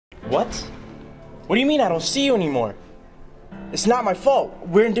What? What do you mean I don't see you anymore? It's not my fault.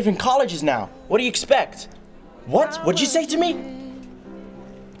 We're in different colleges now. What do you expect? What? What'd you say to me?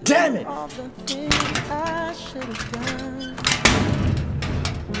 Damn it!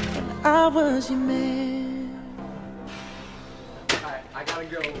 I was your man. Alright, I gotta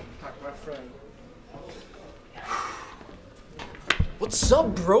go talk to my friend. What's up,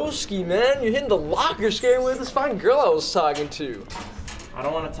 broski, man? You're hitting the locker scaring away this fine girl I was talking to. I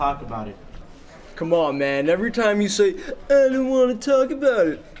don't want to talk about it. Come on, man. Every time you say, I don't want to talk about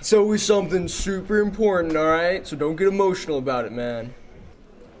it, it's always something super important, alright? So don't get emotional about it, man.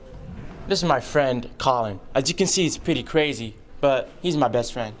 This is my friend, Colin. As you can see, he's pretty crazy, but he's my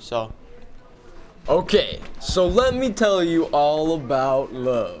best friend, so. Okay, so let me tell you all about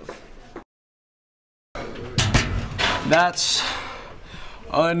love. That's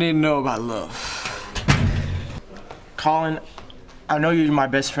all I need to know about love. Colin, I know you're my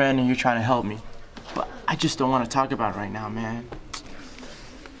best friend and you're trying to help me, but I just don't want to talk about it right now, man.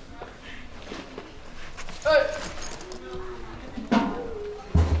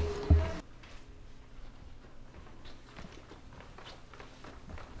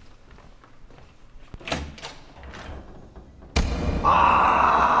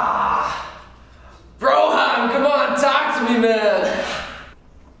 Broham, come on, talk to me, man.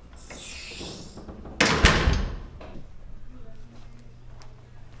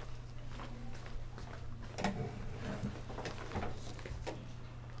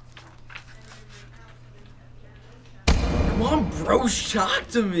 Come on, bro, talk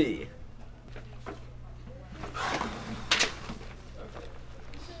to me.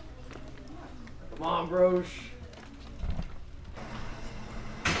 Come on, bro.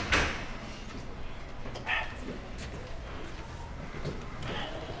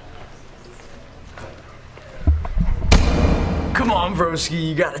 Come on, broski,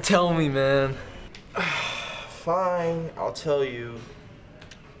 you gotta tell me, man. Fine, I'll tell you.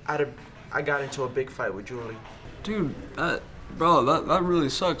 I got into a big fight with Julie. Dude, that really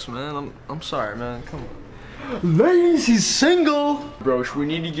sucks, man. I'm sorry, man. Come on. Ladies, he's single. Brosh, we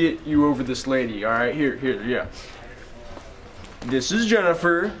need to get you over this lady, all right? Here, yeah. This is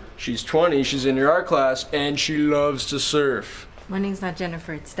Jennifer. She's 20, she's in your art class, and she loves to surf. My name's not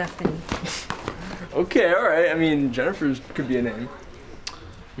Jennifer, it's Stephanie. Okay, all right. I mean, Jennifer could be a name.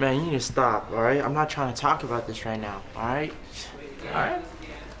 Man, you need to stop, all right? I'm not trying to talk about this right now, all right? All right.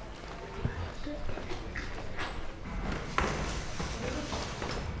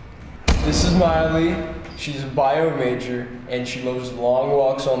 This is Miley. She's a bio major, and she loves long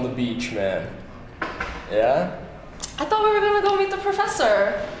walks on the beach, man. Yeah? I thought we were gonna go meet the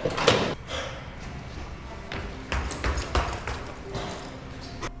professor.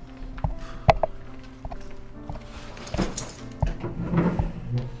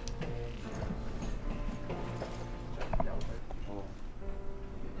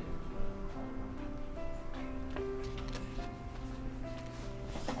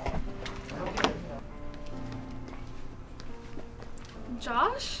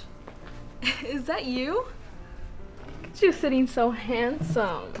 Josh? Is that you? Look at you sitting so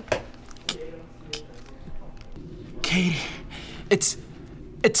handsome. Katie, it's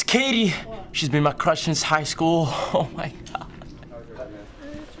Katie. She's been my crush since high school. Oh my God.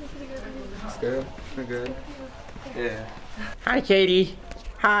 Good. We're good. Yeah. Hi, Katie.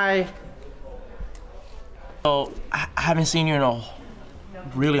 Hi. Oh, I haven't seen you in a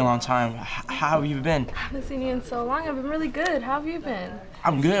really long time. How have you been? I haven't seen you in so long. I've been really good. How have you been?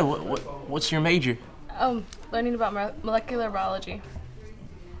 I'm good. What's your major? Learning about molecular biology.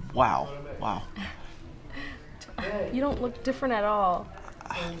 Wow. Wow. You don't look different at all.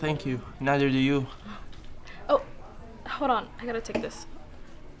 Thank you. Neither do you. Oh, hold on. I gotta take this.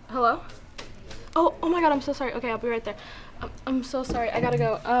 Hello? Oh my God, I'm so sorry. Okay, I'll be right there. I'm so sorry. I gotta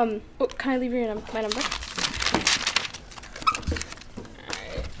go. Oh, can I leave your my number?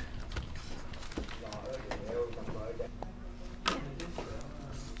 Alright.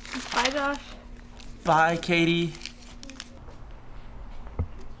 Bye, Josh. Bye, Katie.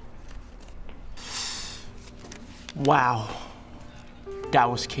 Wow. That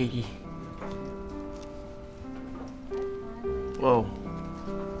was Katie. Whoa.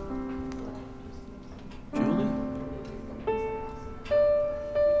 Julie?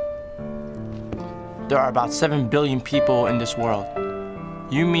 There are about 7 billion people in this world.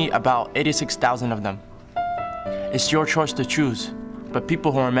 You meet about 86,000 of them. It's your choice to choose, but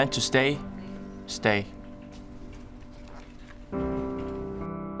people who are meant to stay, stay.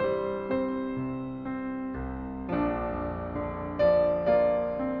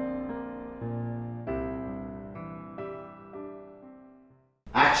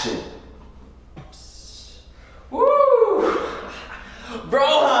 Action. action. Woo! Bro,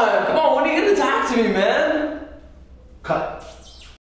 come on, when are you gonna talk to me, man?